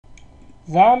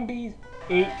Zombies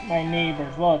ate my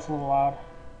neighbors. Well, it's a little loud.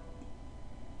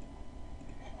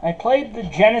 I played the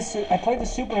Genesis. I played the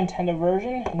Super Nintendo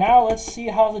version. Now let's see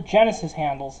how the Genesis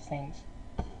handles things.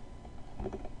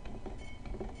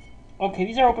 Okay,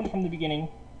 these are open from the beginning.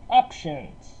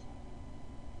 Options.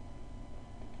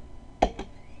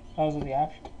 Those are the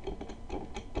options.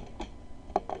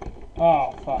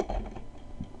 Oh, fuck.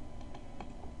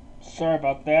 Sorry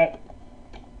about that.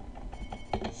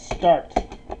 Start.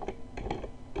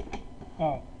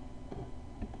 Oh.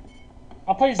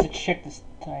 I'll play as a chick this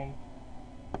time.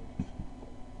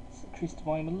 Let's increase the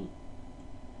volume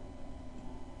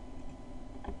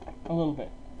a little bit.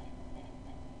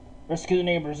 Rescue the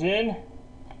neighbors in.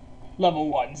 Level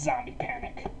 1, zombie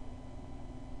panic.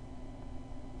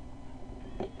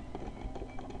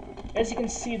 As you can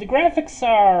see, the graphics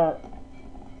are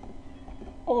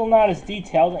a little not as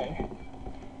detailed.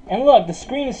 And look, the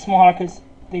screen is smaller because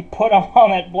they put on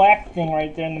that black thing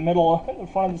right there in the middle, in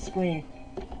the front of the screen.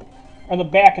 Or the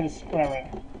back of the screen, whatever.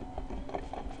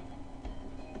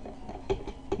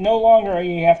 No longer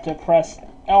you have to press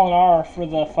L and R for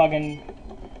the fucking...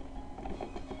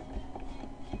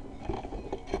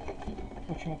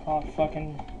 whatchamacallit,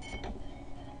 fucking...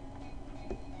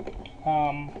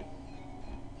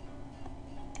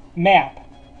 map.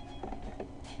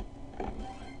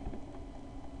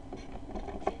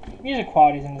 Music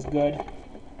quality isn't as good.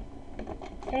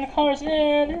 And the colors,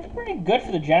 they're pretty good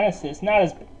for the Genesis. Not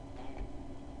as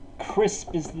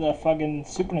crisp as the fucking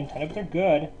Super Nintendo, but they're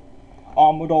good.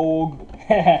 I'm a dog.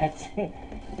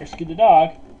 Rescue the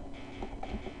dog.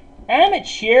 I'm a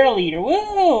cheerleader.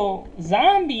 Woo!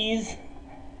 Zombies.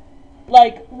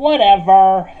 Like,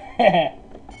 whatever.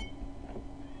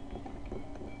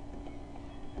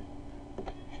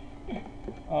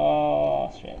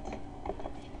 Oh, shit.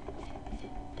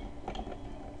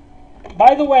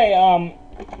 By the way,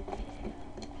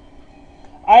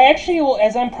 I actually will,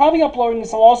 as I'm probably uploading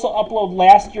this, I'll also upload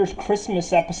last year's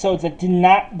Christmas episodes that did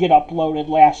not get uploaded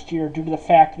last year due to the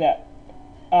fact that,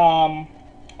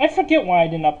 I forget why I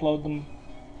didn't upload them.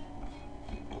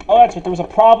 Oh, that's right, there was a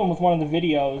problem with one of the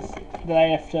videos that I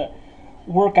have to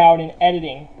work out in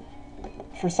editing.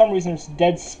 For some reason, there's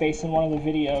dead space in one of the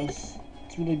videos.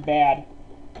 It's really bad.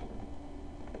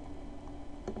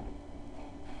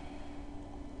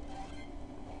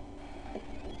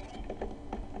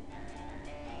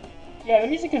 Yeah, the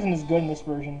music isn't as good in this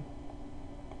version.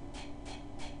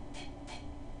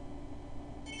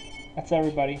 That's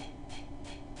everybody.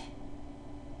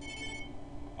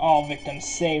 All victims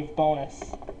saved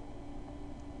bonus.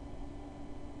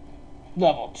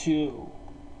 Level 2.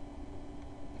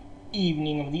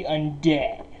 Evening of the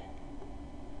Undead.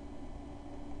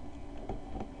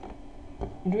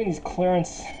 I'm doing these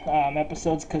clearance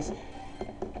episodes because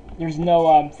there's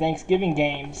no Thanksgiving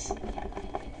games.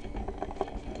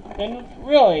 And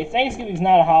really, Thanksgiving's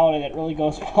not a holiday that really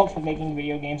goes well for making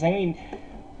video games. I mean,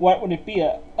 what would it be?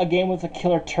 A game with a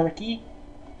killer turkey?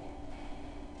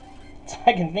 That's all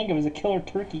I can think of is a killer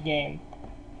turkey game.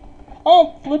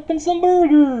 Oh, flipping some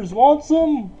burgers! Want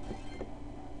some?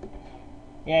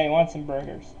 Yeah, you want some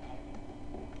burgers.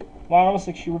 Wow, almost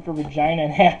like she ripped her vagina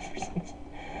in half or something.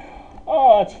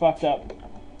 Oh, that's fucked up.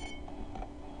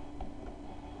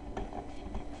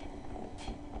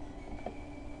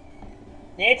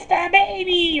 It's the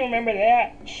baby! Remember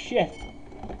that? Shit.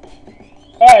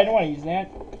 Oh, I don't want to use that.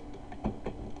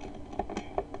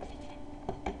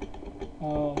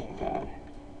 Oh my god.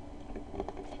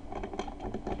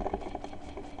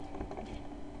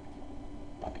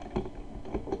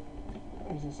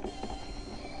 What is this?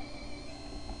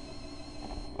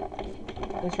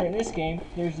 That's right, in this game,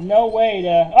 there's no way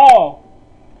to... Oh!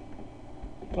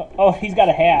 Oh, he's got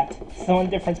a hat. It's the one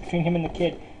difference between him and the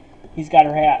kid. He's got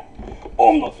her hat.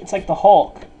 Oh, look, it's like the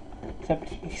Hulk. Except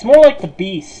he's more like the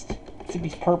Beast. Except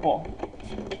he's purple.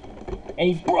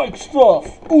 And he breaks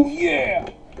stuff. Oh, yeah!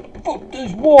 Fuck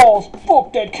these walls.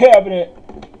 Fuck that cabinet.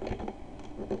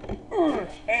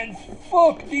 And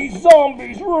fuck these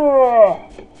zombies.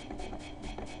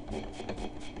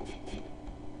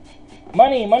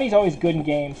 Money's always good in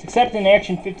games. Except in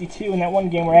Action 52 in that one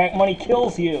game where money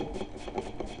kills you.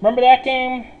 Remember that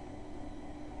game?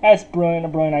 That's brilliant, a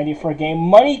brilliant idea for a game.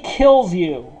 Money kills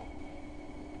you.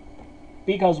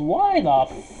 Because why the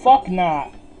fuck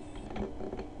not?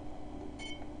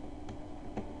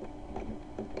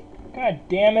 God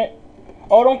damn it.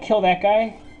 Oh, don't kill that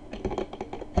guy.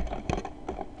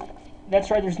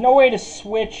 That's right, there's no way to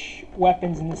switch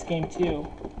weapons in this game too.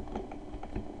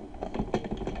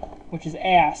 Which is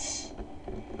ass.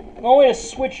 The only way to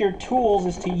switch your tools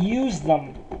is to use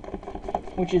them.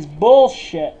 Which is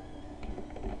bullshit.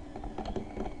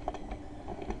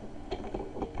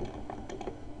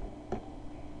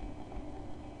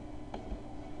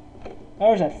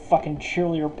 There's that fucking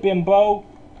cheerleader bimbo.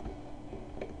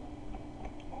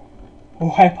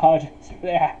 Oh, I apologize for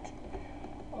that.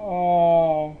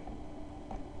 Oh,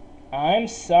 I'm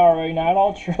sorry. Not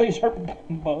all cheerleaders are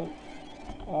bimbos.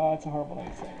 Oh, that's a horrible thing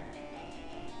to say.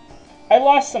 I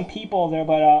lost some people there,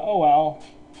 but oh well.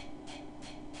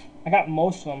 I got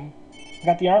most of them. I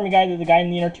got the army guy, the guy in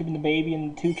the inner tube, and the baby,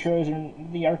 and the two cheerleaders,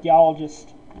 and the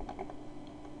archaeologist.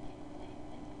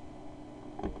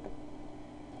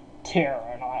 Terror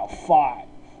in aisle 5.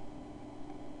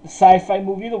 The sci-fi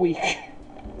movie of the week.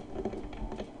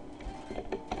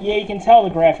 Yeah, you can tell the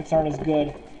graphics aren't as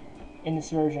good in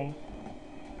this version.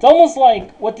 It's almost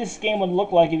like what this game would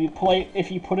look like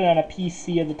if you put it on a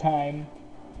PC at the time.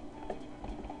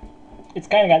 It's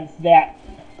kind of got that.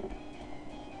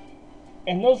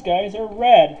 And those guys are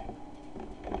red.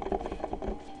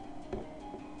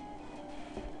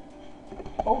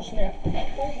 Oh snap.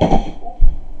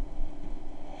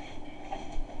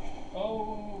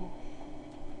 Oh.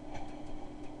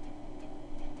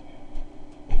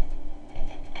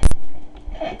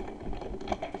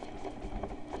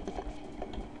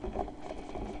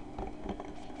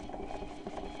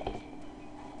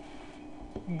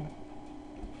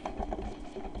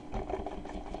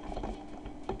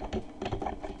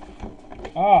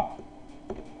 Ah.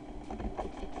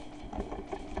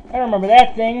 I remember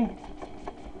that thing.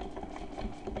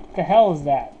 What the hell is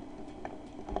that?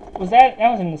 That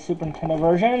was in the Super Nintendo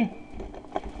version?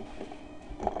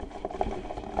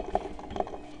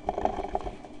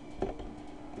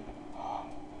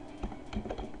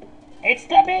 It's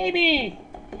the baby!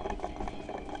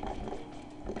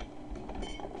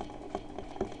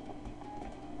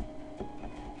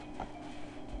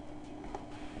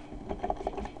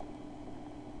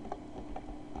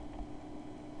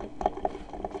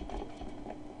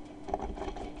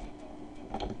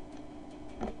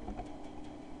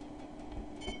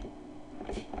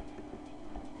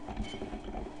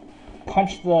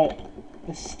 Punch the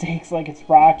stakes like it's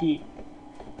Rocky.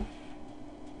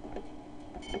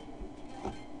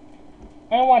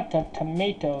 I want the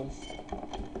tomatoes.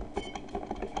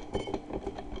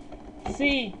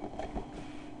 See?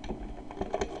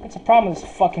 That's a problem with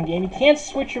this fucking game. You can't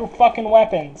switch your fucking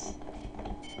weapons.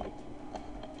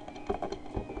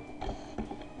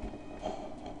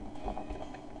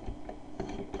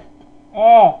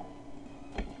 Oh.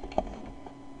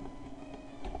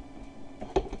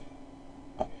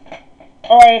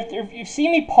 Alright, if you see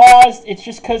me paused, it's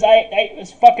just because I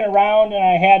was fucking around and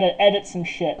I had to edit some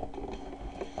shit.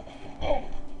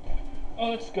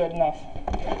 Oh, that's good enough.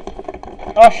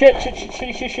 Oh, shit.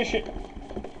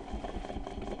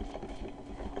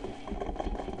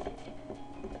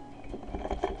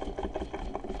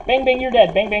 Bang, bang, you're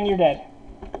dead. Bang, bang, you're dead.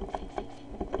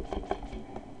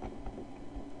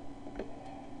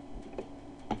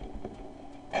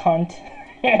 Cunt.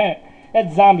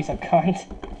 That zombie's a cunt.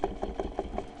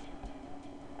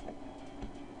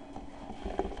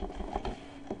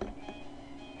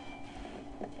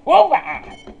 Whoa!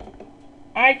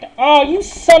 Oh, you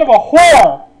son of a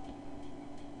whore!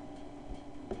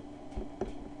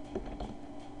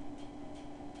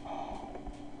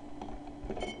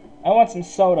 I want some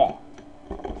soda.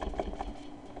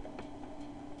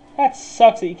 That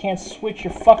sucks that you can't switch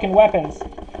your fucking weapons.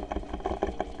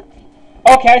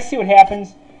 Okay, I see what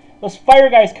happens. Those fire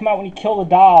guys come out when you kill the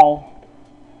doll.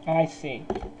 I see.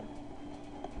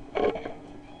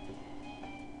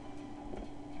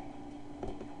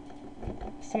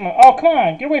 Oh, come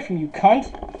on! Get away from you, cunt!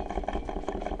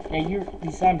 Yeah,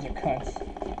 these zombies are cunts.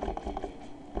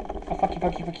 Oh, fuck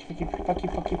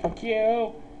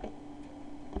you.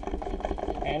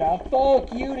 And I'll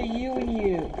fuck you to you and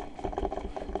you.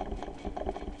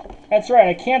 That's right,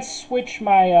 I can't switch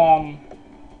my,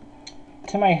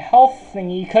 to my health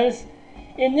thingy, because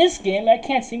in this game, I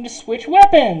can't seem to switch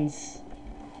weapons!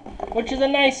 Which is a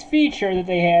nice feature that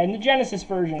they had in the Genesis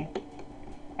version.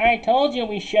 I told you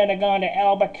we should have gone to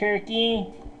Albuquerque.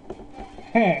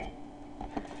 That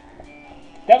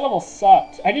level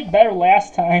sucked. I did better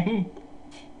last time.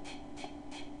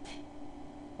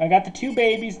 I got the two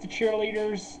babies, the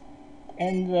cheerleaders,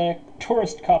 and the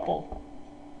tourist couple.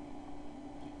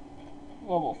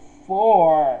 Level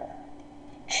 4.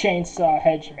 Chainsaw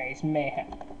Hedge Maze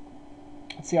Mayhem.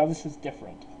 Let's see how this is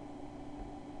different.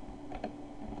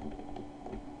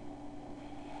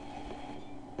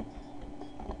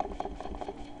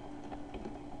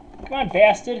 Come on,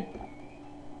 bastard.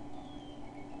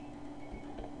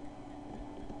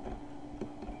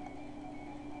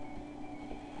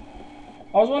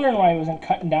 I was wondering why he wasn't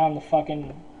cutting down the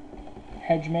fucking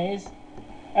hedge maze.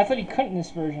 I thought he couldn't in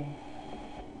this version.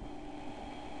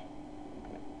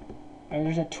 Oh,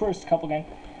 there's a tourist couple again.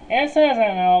 It says in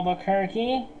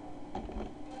Albuquerque.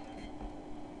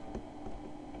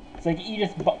 It's like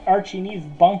Archie and Edith's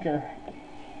bunker.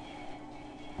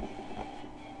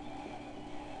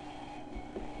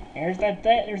 There's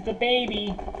there's the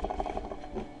baby.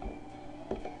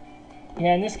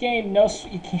 Yeah, in this game, no,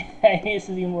 you can't. This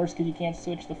is even worse because you can't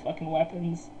switch the fucking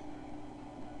weapons.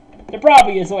 There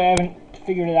probably is, though I haven't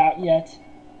figured it out yet.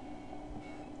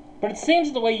 But it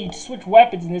seems the way you switch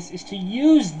weapons in this is to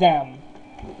use them.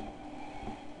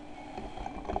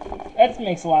 That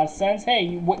makes a lot of sense. Hey,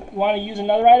 you want to use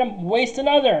another item? Waste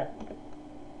another.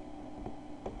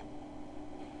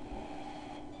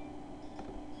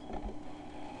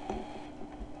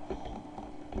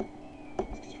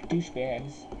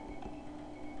 Douchebags.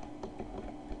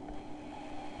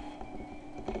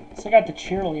 So I got the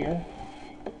cheerleader.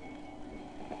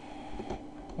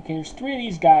 Okay, there's 3 of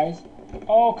these guys.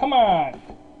 Oh, come on.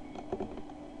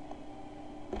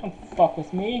 Don't fuck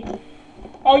with me.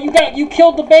 Oh, you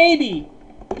killed the baby.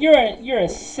 You're a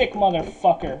sick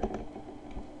motherfucker.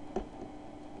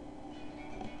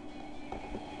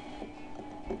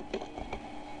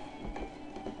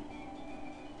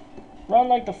 Run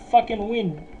like the fucking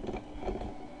wind.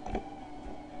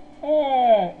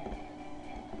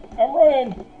 I'm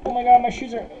running. Oh my god, my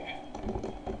shoes are...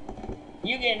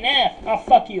 You get an F. Oh,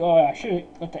 fuck you. Oh, I should've...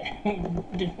 What the...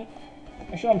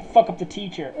 I shouldn't fuck up the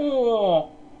teacher. Ugh.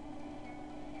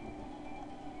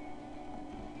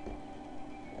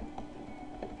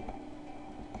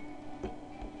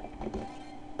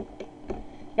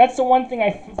 That's the one thing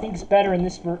I think is better in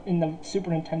in the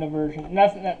Super Nintendo version. And I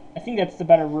think that's the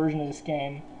better version of this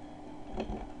game.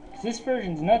 Because this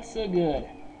version's not so good.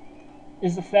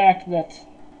 Is the fact that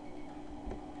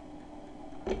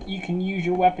you can use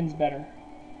your weapons better.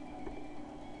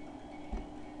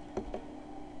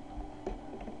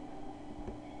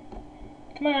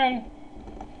 Come on.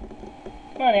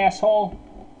 Come on, asshole.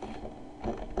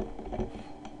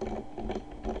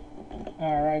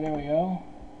 Alright, there we go.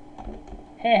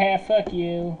 Haha, fuck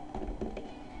you.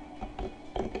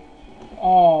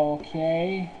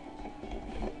 Okay.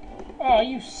 Oh,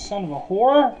 you son of a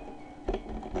whore.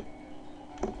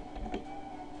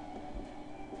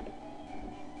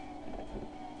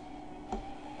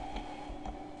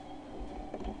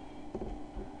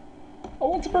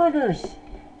 Oh, it's burgers.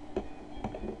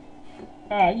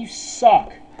 Ah, you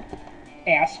suck,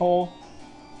 asshole.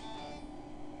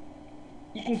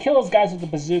 You can kill those guys with a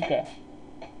bazooka.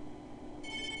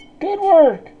 Good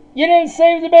work! You didn't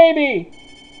save the baby!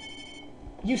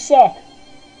 You suck.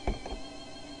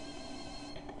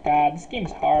 God, this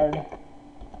game's hard.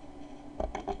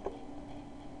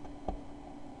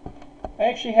 I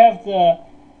actually have the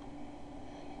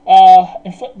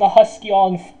Husky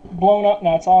all blown up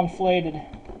now. It's all inflated.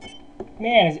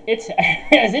 Man,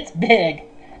 it's big.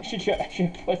 I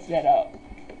should put that up.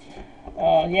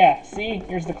 Yeah. See,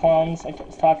 here's the clones I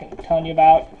was telling you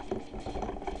about.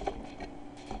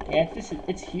 Yeah,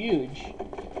 it's huge.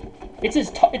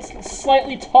 It's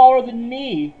slightly taller than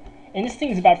me, and this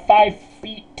thing's about 5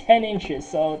 feet 10 inches.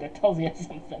 So that tells you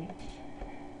something.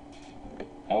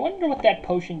 I wonder what that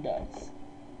potion does.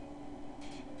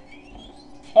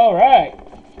 All right.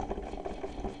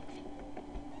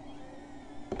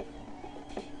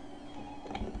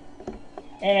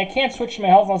 And I can't switch my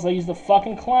health unless I use the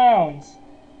fucking clowns.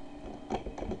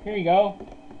 Here you go.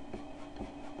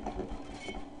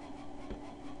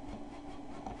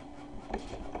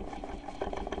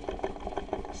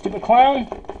 Stupid clown.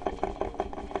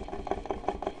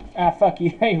 Ah, fuck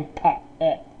you. You pop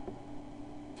that.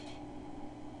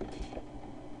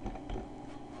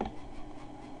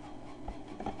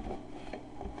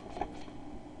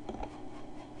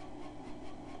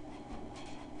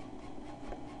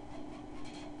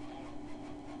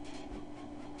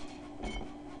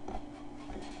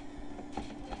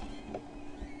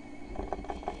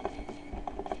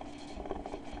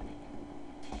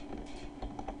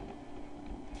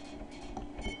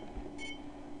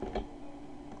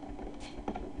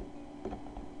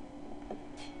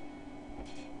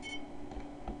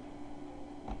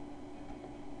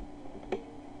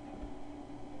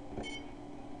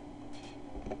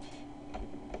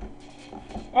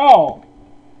 Oh!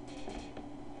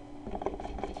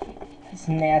 It's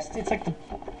nasty. It's like the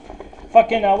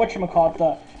fucking, whatchamacallit,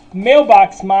 the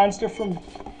mailbox monster from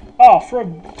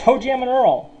Toe Jam and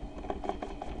Earl.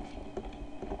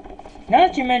 Now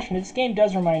that you mention it, this game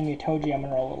does remind me of Toe Jam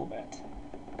and Earl a little bit.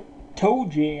 Toe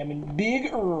Jam and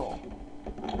Big Earl.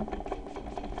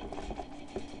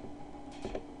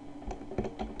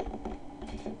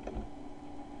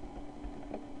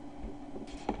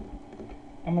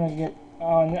 I'm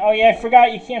Oh yeah, I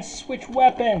forgot you can't switch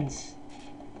weapons.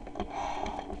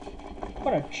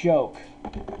 What a joke.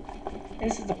 And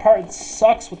this is the part that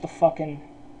sucks with the fucking...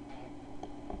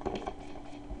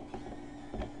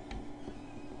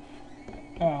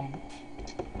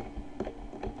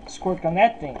 squirt on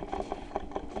that thing.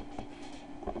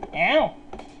 Ow!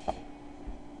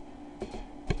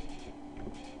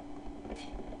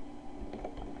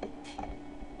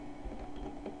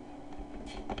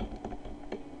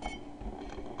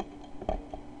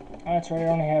 Oh, that's right, I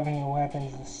don't have any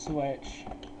weapons to switch.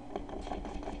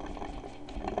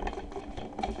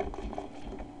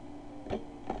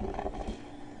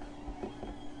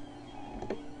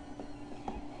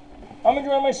 I'm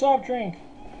enjoying my soft drink.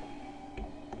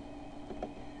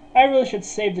 I really should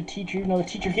save the teacher, even though the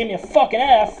teacher gave me a fucking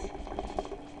F.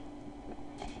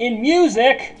 In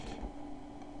music?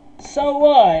 So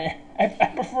what?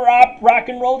 I prefer rock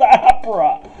and roll to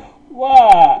opera.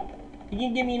 What? You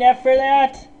can give me an F for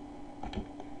that?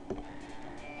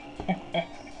 I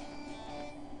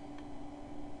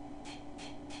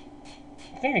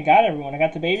think I got everyone. I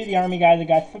got the baby, the army guy, the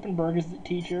guy flipping burgers, the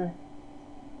teacher.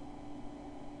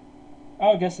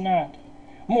 Oh, guess not.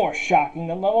 More shocking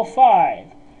than level 5.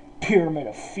 Pyramid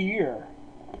of Fear.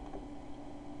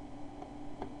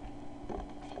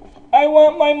 I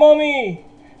want my mummy!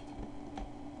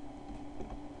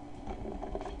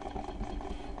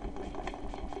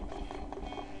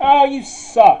 Oh, you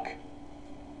suck.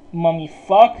 Mummy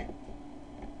fuck.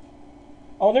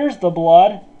 Oh, there's the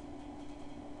blood.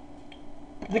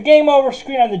 The game over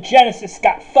screen on the Genesis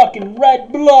got fucking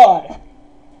red blood.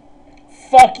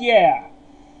 Fuck yeah.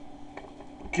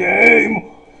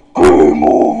 Game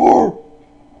over.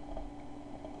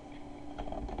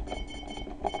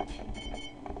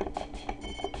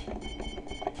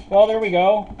 Well, there we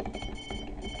go.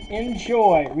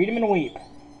 Enjoy. Read 'em and weep.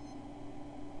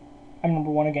 I'm number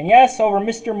 1 again. Yes, over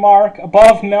Mr. Mark,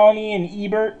 above Melanie and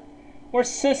Ebert. Where's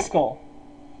Siskel?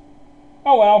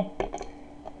 Oh well.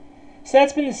 So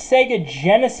that's been the Sega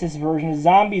Genesis version of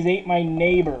Zombies Ate My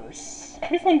Neighbors.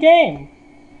 Pretty fun game.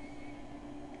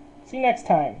 See you next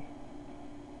time.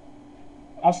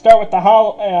 I'll start with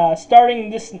the starting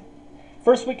this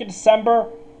first week of December,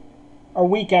 or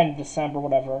weekend of December,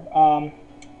 whatever.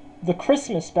 The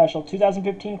Christmas special,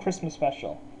 2015 Christmas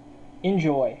special.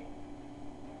 Enjoy.